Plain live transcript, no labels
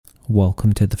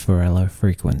Welcome to the Forello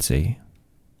Frequency.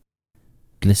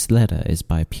 This letter is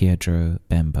by Pietro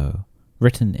Bembo,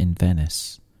 written in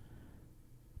Venice,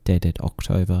 dated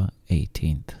October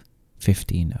 18th,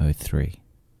 1503.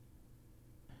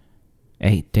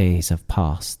 8 days have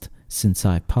passed since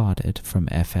I parted from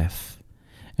FF,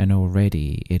 and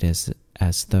already it is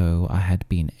as though I had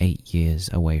been 8 years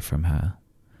away from her.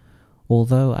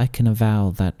 Although I can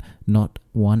avow that not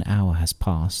 1 hour has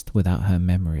passed without her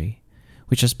memory,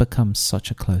 which has become such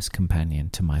a close companion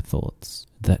to my thoughts,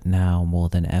 that now more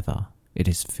than ever it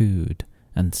is food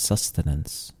and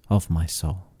sustenance of my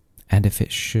soul. And if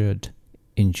it should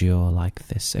endure like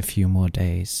this a few more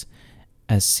days,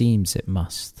 as seems it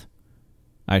must,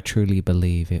 I truly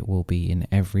believe it will be in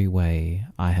every way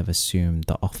I have assumed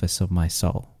the office of my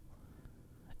soul.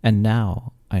 And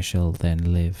now I shall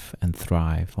then live and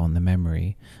thrive on the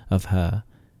memory of her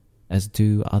as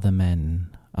do other men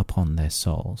upon their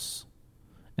souls.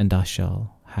 And I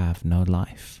shall have no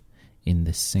life in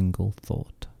this single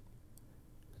thought.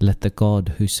 Let the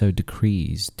God who so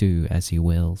decrees do as he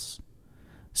wills,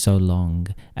 so long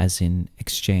as in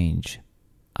exchange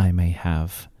I may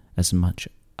have as much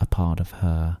a part of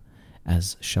her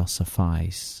as shall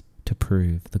suffice to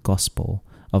prove the gospel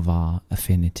of our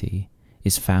affinity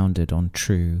is founded on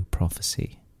true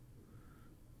prophecy.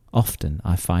 Often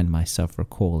I find myself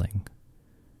recalling,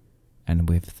 and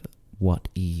with what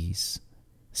ease,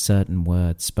 certain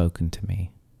words spoken to me,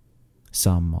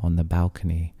 some on the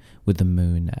balcony with the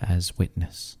moon as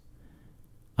witness,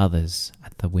 others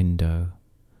at the window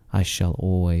I shall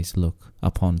always look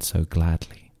upon so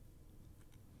gladly.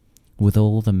 With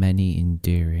all the many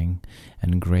endearing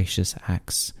and gracious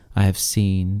acts I have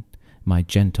seen my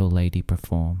gentle lady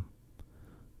perform,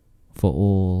 for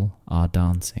all are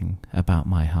dancing about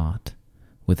my heart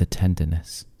with a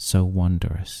tenderness so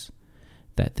wondrous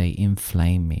that they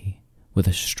inflame me with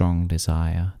a strong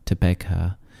desire to beg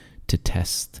her to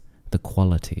test the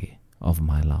quality of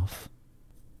my love.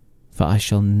 For I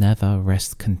shall never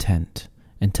rest content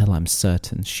until I'm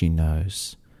certain she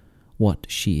knows what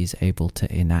she is able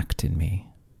to enact in me,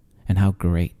 and how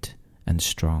great and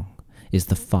strong is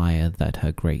the fire that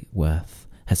her great worth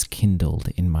has kindled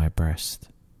in my breast.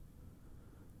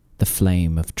 The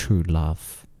flame of true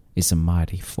love is a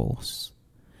mighty force,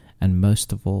 and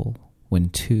most of all, when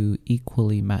two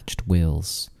equally matched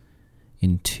wills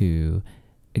in two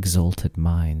exalted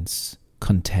minds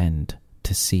contend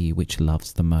to see which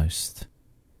loves the most,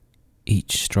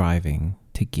 each striving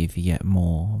to give yet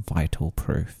more vital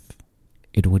proof.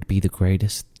 It would be the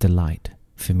greatest delight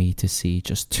for me to see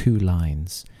just 2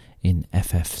 lines in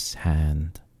FF's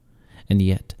hand, and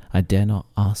yet I dare not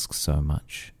ask so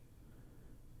much.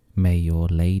 May your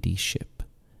ladyship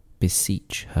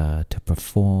beseech her to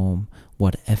perform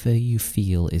whatever you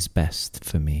feel is best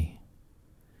for me.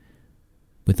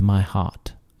 With my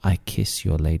heart I kiss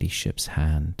your ladyship's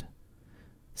hand,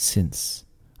 since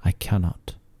I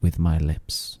cannot with my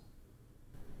lips.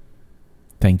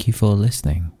 Thank you for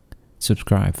listening.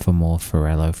 Subscribe for more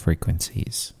Forello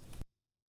Frequencies.